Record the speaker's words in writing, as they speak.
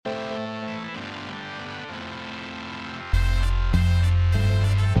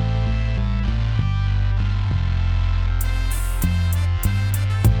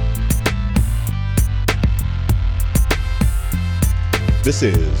This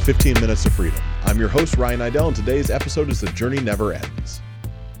is 15 Minutes of Freedom. I'm your host, Ryan Idell, and today's episode is The Journey Never Ends.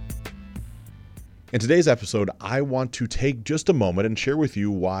 In today's episode, I want to take just a moment and share with you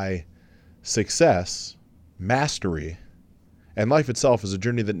why success, mastery, and life itself is a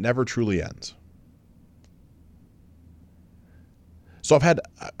journey that never truly ends. So I've had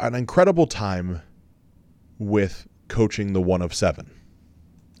an incredible time with coaching the one of seven.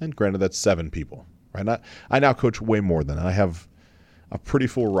 And granted, that's 7 people, right? I now coach way more than that. I have a pretty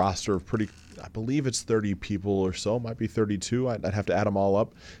full roster of I believe it's 30 people or so, might be 32. I'd have to add them all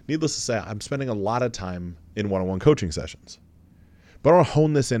up. Needless to say, I'm spending a lot of time in one-on-one coaching sessions. But I want to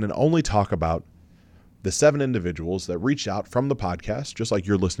hone this in and only talk about the 7 individuals that reached out from the podcast, just like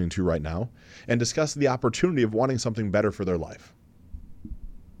you're listening to right now, and discuss the opportunity of wanting something better for their life.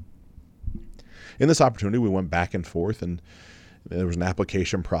 In this opportunity, we went back and forth, and there was an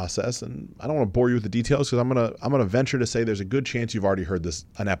application process, and I don't want to bore you with the details because I'm gonna venture to say there's a good chance you've already heard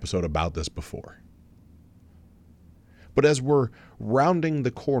an episode about this before. But as we're rounding the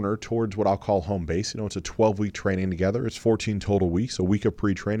corner towards what I'll call home base, it's a 12-week training together. It's 14 total weeks, a week of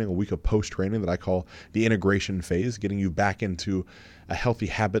pre-training, a week of post-training that I call the integration phase, getting you back into a healthy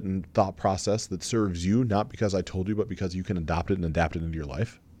habit and thought process that serves you, not because I told you, but because you can adopt it and adapt it into your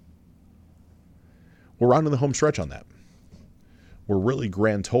life. We're rounding the home stretch on that. We're really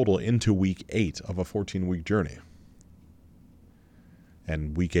grand total into week 8 of a 14-week journey.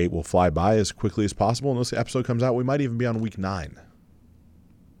 And week 8 will fly by as quickly as possible. And this episode comes out, we might even be on week 9.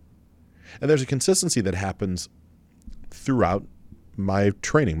 And there's a consistency that happens throughout my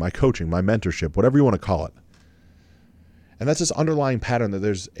training, my coaching, my mentorship, whatever you want to call it. And that's this underlying pattern that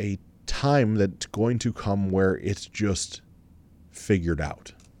there's a time that's going to come where it's just figured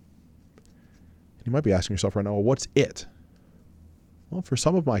out. And you might be asking yourself right now, well, what's it? Well, for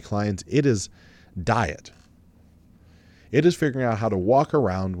some of my clients, it is diet. It is figuring out how to walk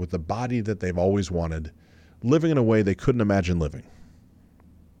around with the body that they've always wanted, living in a way they couldn't imagine living.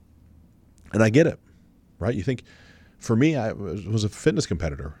 And I get it, right? You think, for me, I was a fitness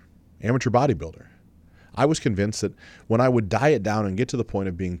competitor, amateur bodybuilder. I was convinced that when I would diet down and get to the point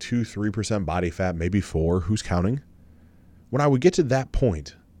of being 2-3% body fat, maybe 4, who's counting? When I would get to that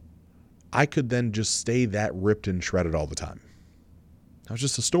point, I could then just stay that ripped and shredded all the time. That was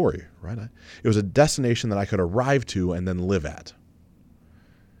just a story, right? It was a destination that I could arrive to and then live at.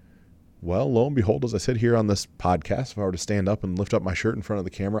 Well, lo and behold, as I sit here on this podcast, if I were to stand up and lift up my shirt in front of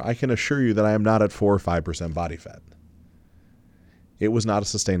the camera, I can assure you that I am not at 4 or 5% body fat. It was not a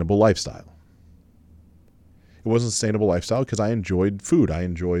sustainable lifestyle. It wasn't a sustainable lifestyle because I enjoyed food. I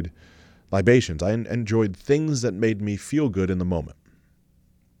enjoyed libations. I enjoyed things that made me feel good in the moment.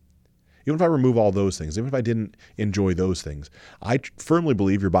 Even if I remove all those things, even if I didn't enjoy those things, I firmly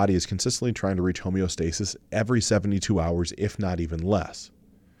believe your body is consistently trying to reach homeostasis every 72 hours, if not even less.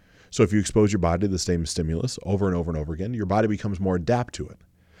 So if you expose your body to the same stimulus over and over and over again, your body becomes more adapt to it.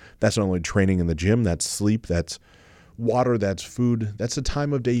 That's not only training in the gym, that's sleep, that's water, that's food, that's the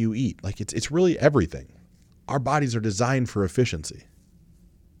time of day you eat. Like it's really everything. Our bodies are designed for efficiency.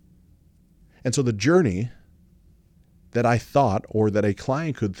 And so the journey that I thought or that a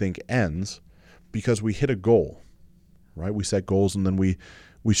client could think ends because we hit a goal, right? We set goals and then we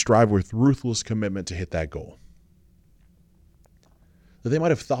strive with ruthless commitment to hit that goal. That they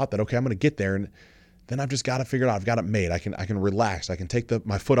might have thought that, okay, I'm going to get there and then I've just got to figure it out. I've got it made. I can relax. I can take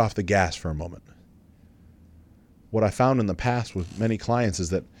my foot off the gas for a moment. What I found in the past with many clients is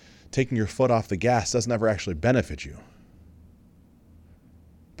that taking your foot off the gas doesn't ever actually benefit you.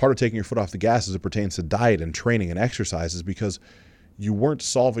 Part of taking your foot off the gas as it pertains to diet and training and exercise is because you weren't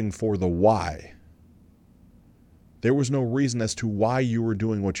solving for the why. There was no reason as to why you were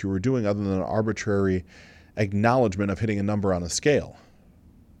doing what you were doing other than an arbitrary acknowledgement of hitting a number on a scale.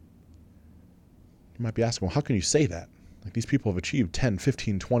 You might be asking, well, how can you say that? Like these people have achieved 10,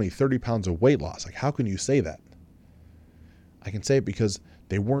 15, 20, 30 pounds of weight loss. Like how can you say that? I can say it because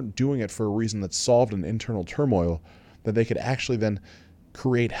they weren't doing it for a reason that solved an internal turmoil that they could actually then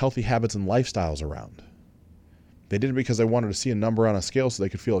create healthy habits and lifestyles around. They did it because they wanted to see a number on a scale so they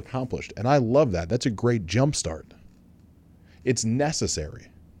could feel accomplished. And I love that. That's a great jumpstart. It's necessary,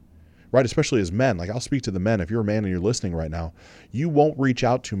 right? Especially as men. Like I'll speak to the men. If you're a man and you're listening right now, you won't reach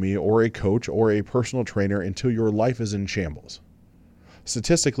out to me or a coach or a personal trainer until your life is in shambles.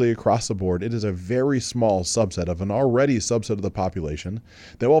 Statistically across the board, it is a very small subset of an already subset of the population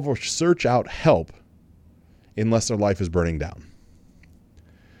that will ever search out help unless their life is burning down.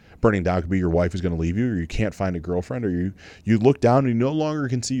 Burning down could be your wife is going to leave you, or you can't find a girlfriend, or you look down and you no longer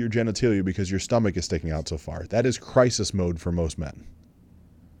can see your genitalia because your stomach is sticking out so far. That is crisis mode for most men.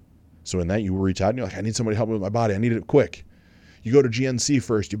 So in that, you reach out and you're like, I need somebody to help me with my body. I need it quick. You go to GNC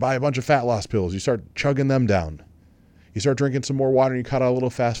first, you buy a bunch of fat loss pills, you start chugging them down. You start drinking some more water and you cut out a little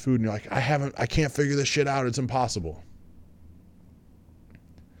fast food and you're like, I can't figure this shit out. It's impossible.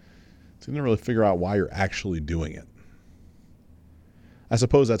 So you didn't really figure out why you're actually doing it. I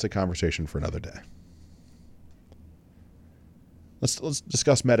suppose that's a conversation for another day. Let's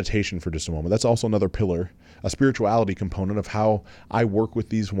discuss meditation for just a moment. That's also another pillar, a spirituality component of how I work with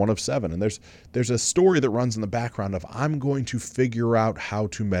these 1 of 7. And there's a story that runs in the background of I'm going to figure out how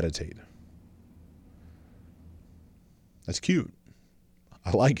to meditate. That's cute.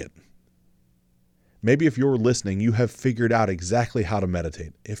 I like it. Maybe if you're listening, you have figured out exactly how to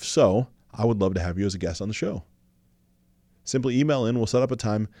meditate. If so, I would love to have you as a guest on the show. Simply email in, we'll set up a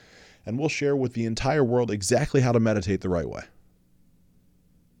time, and we'll share with the entire world exactly how to meditate the right way.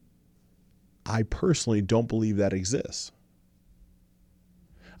 I personally don't believe that exists.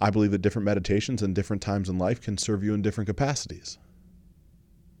 I believe that different meditations and different times in life can serve you in different capacities.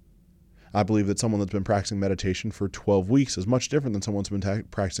 I believe that someone that's been practicing meditation for 12 weeks is much different than someone that's been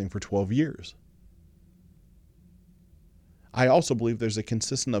practicing for 12 years. I also believe there's a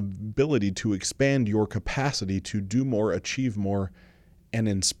consistent ability to expand your capacity to do more, achieve more, and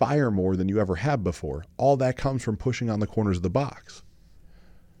inspire more than you ever have before. All that comes from pushing on the corners of the box.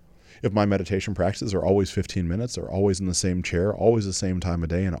 If my meditation practices are always 15 minutes, they're always in the same chair, always the same time of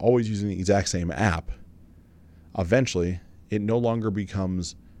day, and always using the exact same app, eventually it no longer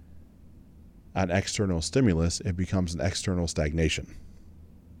becomes an external stimulus, it becomes an external stagnation.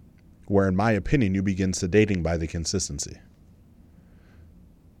 Where, in my opinion, you begin sedating by the consistency.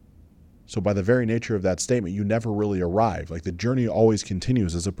 So by the very nature of that statement, you never really arrive. Like the journey always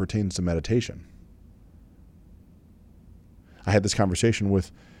continues as it pertains to meditation. I had this conversation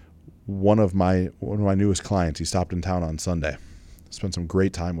with one of my newest clients. He stopped in town on Sunday. Spent some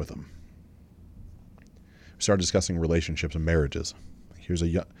great time with him. We started discussing relationships and marriages. Here's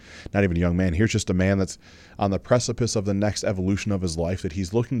not even a young man. Here's just a man that's on the precipice of the next evolution of his life, that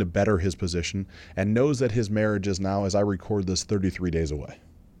he's looking to better his position and knows that his marriage is now, as I record this, 33 days away.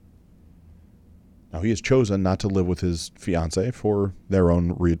 Now, he has chosen not to live with his fiancée for their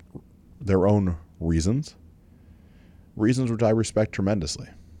own reasons which I respect tremendously.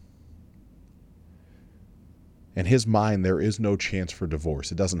 In his mind, there is no chance for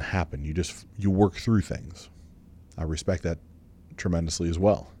divorce. It doesn't happen. You work through things. I respect that tremendously as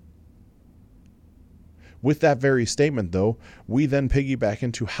well. With that very statement, though, we then piggyback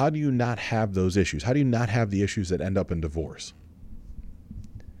into how do you not have those issues? How do you not have the issues that end up in divorce?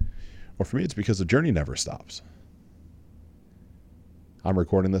 Well, for me, it's because the journey never stops. I'm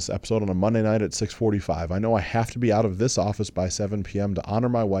recording this episode on a Monday night at 6:45. I know I have to be out of this office by 7 p.m. to honor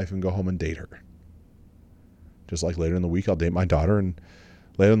my wife and go home and date her. Just like later in the week, I'll date my daughter, and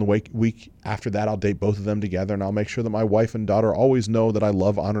later in the week after that, I'll date both of them together, and I'll make sure that my wife and daughter always know that I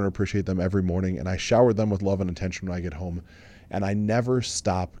love, honor, and appreciate them every morning, and I shower them with love and attention when I get home, and I never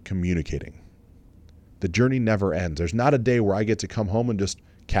stop communicating. The journey never ends. There's not a day where I get to come home and just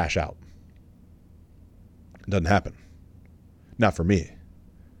cash out. It doesn't happen. Not for me,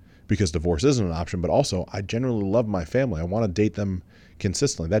 because divorce isn't an option, but also I genuinely love my family. I want to date them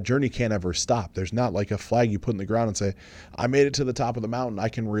consistently. That journey can't ever stop. There's not like a flag you put in the ground and say, I made it to the top of the mountain. I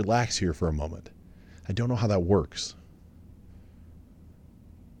can relax here for a moment. I don't know how that works.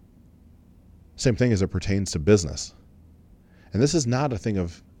 Same thing as it pertains to business. And this is not a thing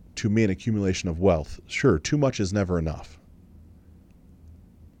of, to me, an accumulation of wealth. Sure, too much is never enough.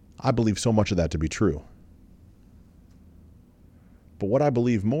 I believe so much of that to be true. But what I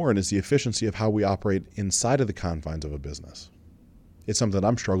believe more in is the efficiency of how we operate inside of the confines of a business. It's something that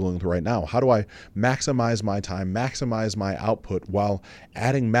I'm struggling with right now. How do I maximize my time, maximize my output while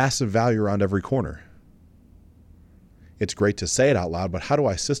adding massive value around every corner? It's great to say it out loud, but how do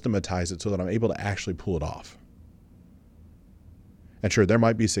I systematize it so that I'm able to actually pull it off? And sure, there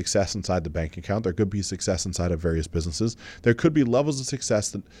might be success inside the bank account. There could be success inside of various businesses. There could be levels of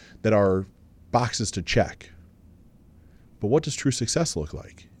success that are boxes to check. But what does true success look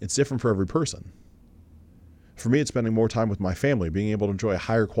like? It's different for every person. For me, it's spending more time with my family, being able to enjoy a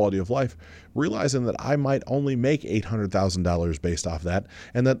higher quality of life, realizing that I might only make $800,000 based off that,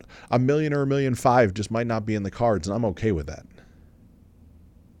 and that $1 million or $1.5 million just might not be in the cards, and I'm okay with that.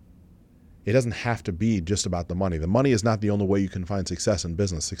 It doesn't have to be just about the money. The money is not the only way you can find success in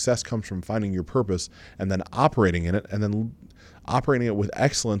business. Success comes from finding your purpose and then operating in it, and then operating it with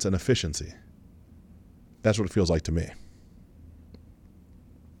excellence and efficiency. That's what it feels like to me.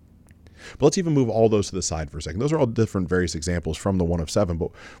 But let's even move all those to the side for a second. Those are all different various examples from the 1 of 7. But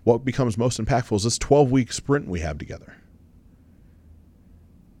what becomes most impactful is this 12-week sprint we have together.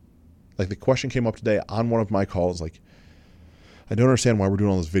 Like the question came up today on one of my calls, like, I don't understand why we're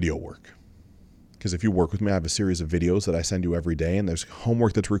doing all this video work. Because if you work with me, I have a series of videos that I send you every day, and there's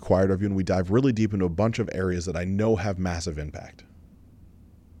homework that's required of you, and we dive really deep into a bunch of areas that I know have massive impact.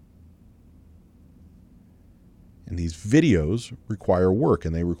 And these videos require work,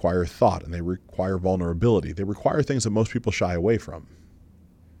 and they require thought, and they require vulnerability. They require things that most people shy away from.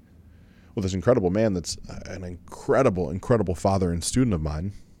 Well, this incredible man that's an incredible father and student of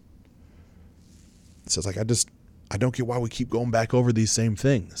mine says, like, I don't get why we keep going back over these same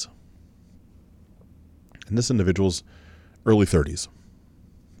things. And this individual's early 30s,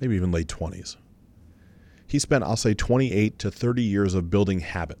 maybe even late 20s. He spent, I'll say, 28 to 30 years of building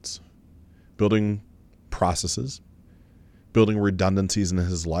habits, building processes, building redundancies in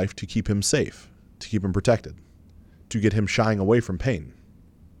his life to keep him safe, to keep him protected, to get him shying away from pain.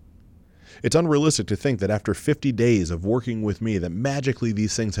 It's unrealistic to think that after 50 days of working with me that magically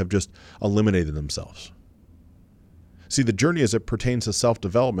these things have just eliminated themselves. See, the journey as it pertains to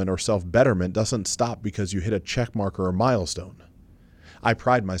self-development or self-betterment doesn't stop because you hit a check mark or a milestone. I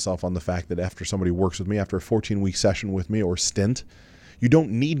pride myself on the fact that after somebody works with me, after a 14-week session with me or stint, you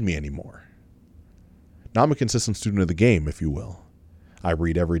don't need me anymore. Now I'm a consistent student of the game, if you will. I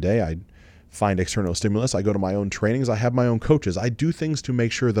read every day. I find external stimulus. I go to my own trainings. I have my own coaches. I do things to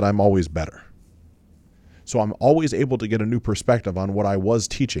make sure that I'm always better. So I'm always able to get a new perspective on what I was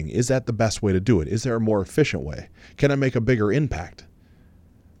teaching. Is that the best way to do it? Is there a more efficient way? Can I make a bigger impact?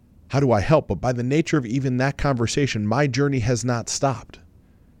 How do I help? But by the nature of even that conversation, my journey has not stopped.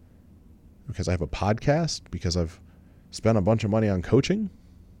 Because I have a podcast, because I've spent a bunch of money on coaching.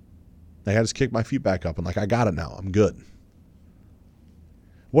 I just kick my feet back up and I got it now. I'm good.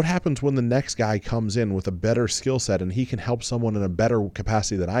 What happens when the next guy comes in with a better skill set and he can help someone in a better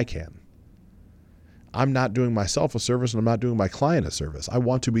capacity than I can? I'm not doing myself a service and I'm not doing my client a service. I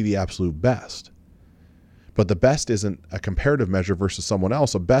want to be the absolute best. But the best isn't a comparative measure versus someone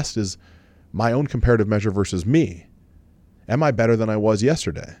else. A best is my own comparative measure versus me. Am I better than I was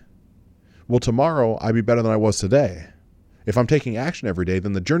yesterday? Will tomorrow I be better than I was today? If I'm taking action every day,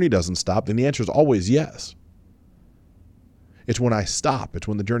 then the journey doesn't stop. Then the answer is always yes. It's when I stop, it's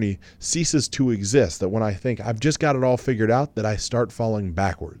when the journey ceases to exist, that when I think I've just got it all figured out, that I start falling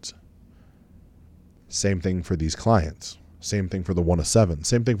backwards. Same thing for these clients. Same thing for the 1 of 7.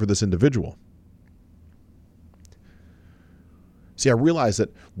 Same thing for this individual. See, I realize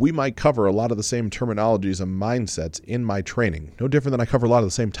that we might cover a lot of the same terminologies and mindsets in my training. No different than I cover a lot of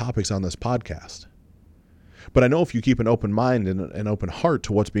the same topics on this podcast. But I know if you keep an open mind and an open heart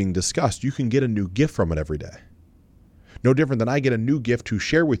to what's being discussed, you can get a new gift from it every day. No different than I get a new gift to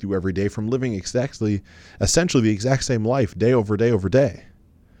share with you every day from living essentially the exact same life day over day over day.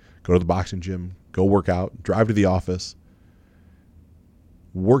 Go to the boxing gym, go work out, drive to the office,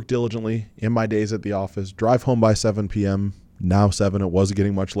 work diligently in my days at the office, drive home by 7 p.m., now 7, it was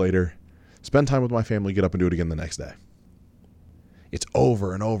getting much later, spend time with my family, get up and do it again the next day. It's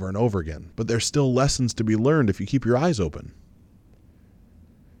over and over and over again, but there's still lessons to be learned if you keep your eyes open.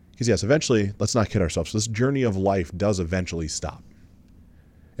 Because yes, eventually, let's not kid ourselves, this journey of life does eventually stop.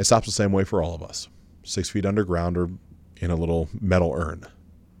 It stops the same way for all of us, 6 feet underground or in a little metal urn.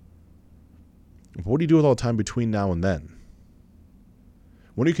 But what do you do with all the time between now and then?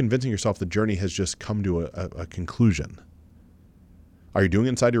 When are you convincing yourself the journey has just come to a conclusion? Are you doing it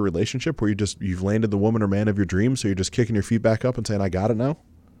inside your relationship where you've landed the woman or man of your dreams, so you're just kicking your feet back up and saying, I got it now?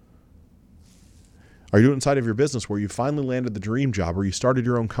 Are you doing it inside of your business where you finally landed the dream job, or you started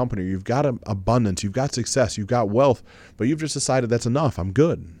your own company, or you've got abundance, you've got success, you've got wealth, but you've just decided that's enough, I'm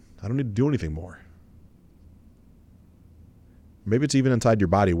good, I don't need to do anything more? Maybe it's even inside your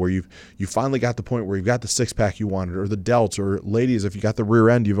body where you finally got the point where you've got the six-pack you wanted, or the delts, or ladies, if you got the rear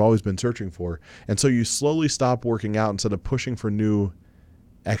end you've always been searching for. And so you slowly stop working out instead of pushing for new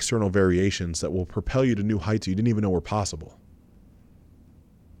external variations that will propel you to new heights you didn't even know were possible.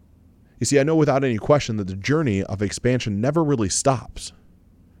 You see, I know without any question that the journey of expansion never really stops.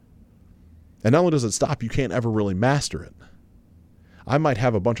 And not only does it stop, you can't ever really master it. I might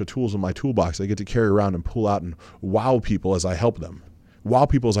have a bunch of tools in my toolbox I get to carry around and pull out and wow people as I help them, wow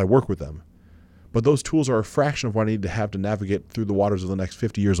people as I work with them. But those tools are a fraction of what I need to have to navigate through the waters of the next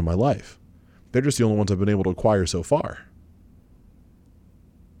 50 years of my life. They're just the only ones I've been able to acquire so far.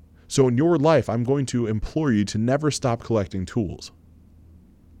 So in your life, I'm going to implore you to never stop collecting tools.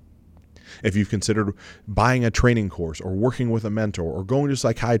 If you've considered buying a training course or working with a mentor or going to a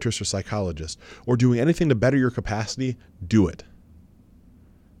psychiatrist or psychologist or doing anything to better your capacity, do it.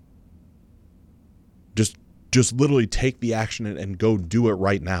 Just literally take the action and go do it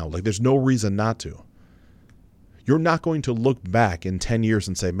right now. Like, there's no reason not to. You're not going to look back in 10 years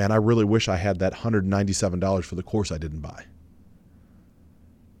and say, man, I really wish I had that $197 for the course I didn't buy.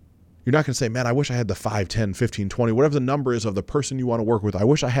 You're not going to say, man, I wish I had the 5, 10, 15, 20, whatever the number is of the person you want to work with. I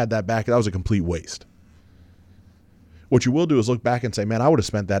wish I had that back. That was a complete waste. What you will do is look back and say, man, I would have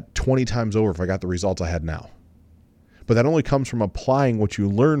spent that 20 times over if I got the results I had now. But that only comes from applying what you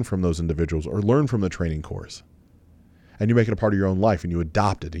learn from those individuals or learn from the training course. And you make it a part of your own life and you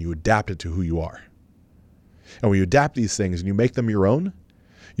adopt it and you adapt it to who you are. And when you adapt these things and you make them your own,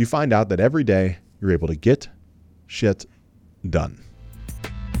 you find out that every day you're able to get shit done.